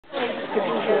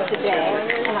here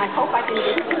today, and I hope I can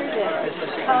get through this.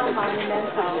 So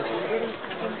monumental.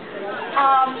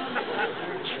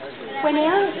 When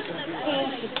Eric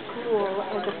came to school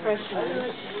as a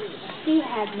freshman, he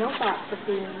had no thoughts of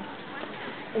being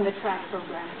in the track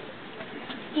program.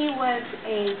 He was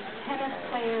a tennis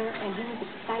player, and he was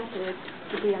excited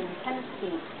to be on the tennis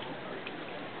team.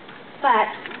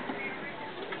 But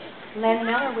Len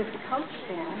Miller was the coach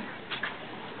then,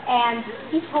 and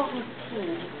he told his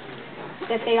team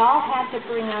that they all had to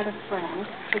bring out a friend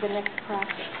for the next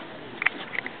practice.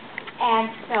 And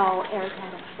so Eric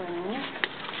had a friend,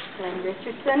 Glenn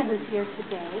Richardson, who's here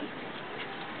today.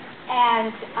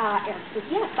 And Eric said,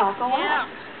 yes, I'll go out.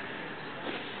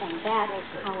 And that is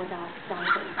how it all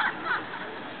started.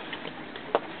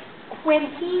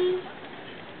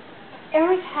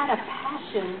 Eric had a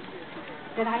passion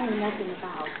that I knew nothing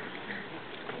about.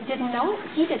 Didn't know it.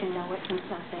 He didn't know it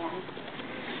himself then.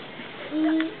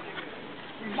 He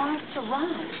loved to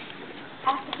run.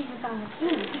 After he was on the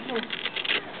team,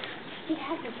 he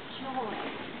had this joy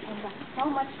and so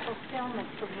much fulfillment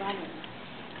from running.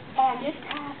 And it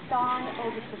passed on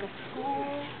over to the school,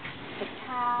 the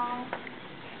town,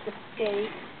 the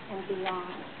state, and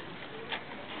beyond.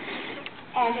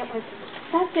 And it was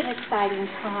such an exciting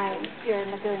time here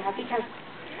in Laguna because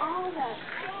all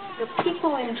the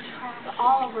people in track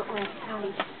all over Orange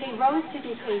County, they rose to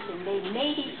the occasion. They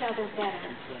made each other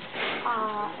better.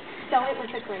 So it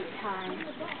was a great time.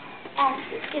 And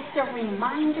it's a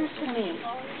reminder to me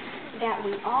that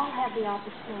we all have the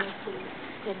opportunity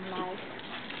in life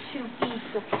to be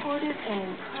supportive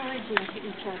and encouraging to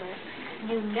each other.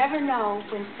 You never know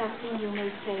when something you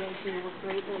may say or do will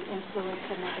greatly influence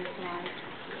another's life.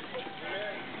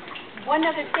 One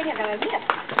other thing that I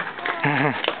missed.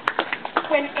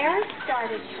 When Eric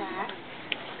started track,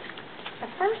 the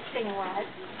first thing was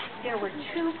there were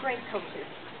two great coaches.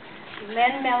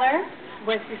 Len Miller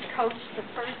was his coach the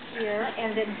first year,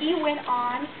 and then he went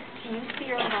on to UC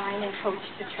Irvine and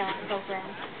coached the track program.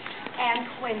 And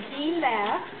when he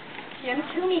left, Jim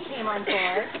Toomey came on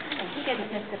board, and he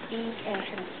didn't miss a beat and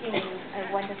continued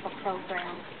a wonderful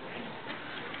program.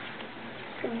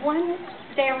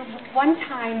 One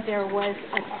time there was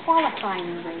a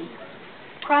qualifying race,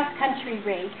 cross-country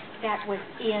race that was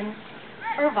in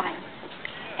Irvine.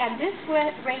 And this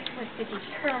race was to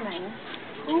determine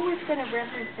who was going to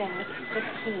represent the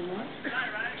team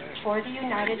for the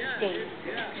United States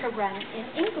to run in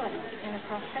England in a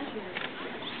cross-country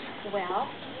race. Well,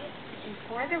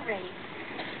 before the race,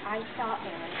 I saw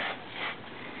Eric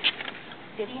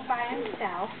sitting by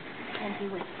himself, and he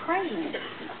was praying.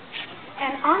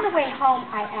 And on the way home,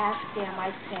 I asked him,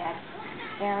 I said,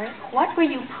 Eric, what were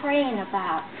you praying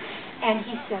about? And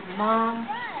he said, Mom,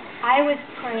 I was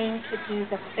praying to do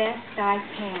the best I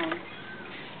can.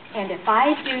 And if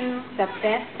I do the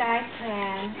best I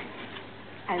can,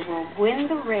 I will win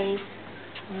the race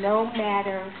no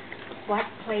matter what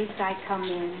place I come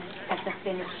in at the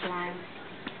finish line.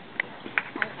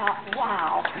 I thought,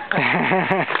 wow.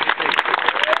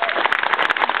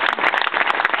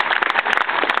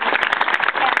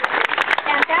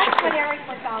 and that's what Eric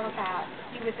was all about.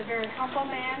 He was a very humble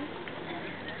man,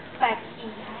 but he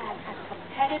had a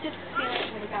competitive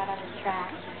spirit when he got on the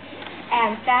track.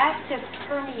 And that just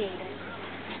permeated,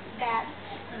 that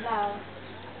love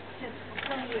just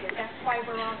permeated. That's why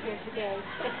we're all here today.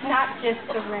 It's not just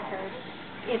the record,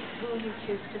 it's who you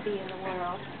choose to be in the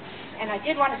world. And I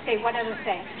did want to say one other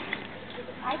thing.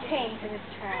 I came to this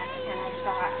track and I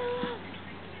thought,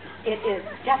 it is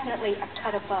definitely a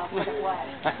cut above what it was.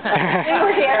 We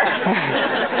were here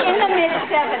in the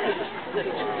mid-'70s.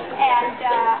 And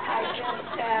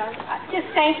I just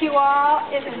thank you all.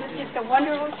 It was just a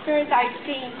wonderful experience. I've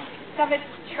seen some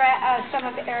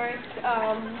of Eric's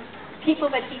people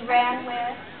that he ran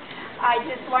with. I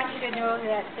just want you to know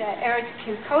that Eric's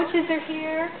two coaches are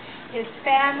here, his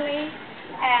family,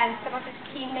 and some of his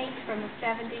teammates from the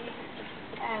 70s.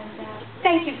 And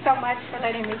thank you so much for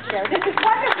letting me share. This is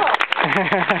wonderful.